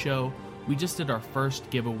with the show. We just did our first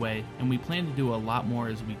giveaway, and we plan to do a lot more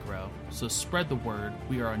as we grow. So spread the word.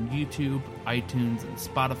 We are on YouTube, iTunes, and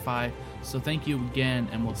Spotify. So thank you again,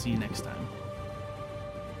 and we'll see you next time.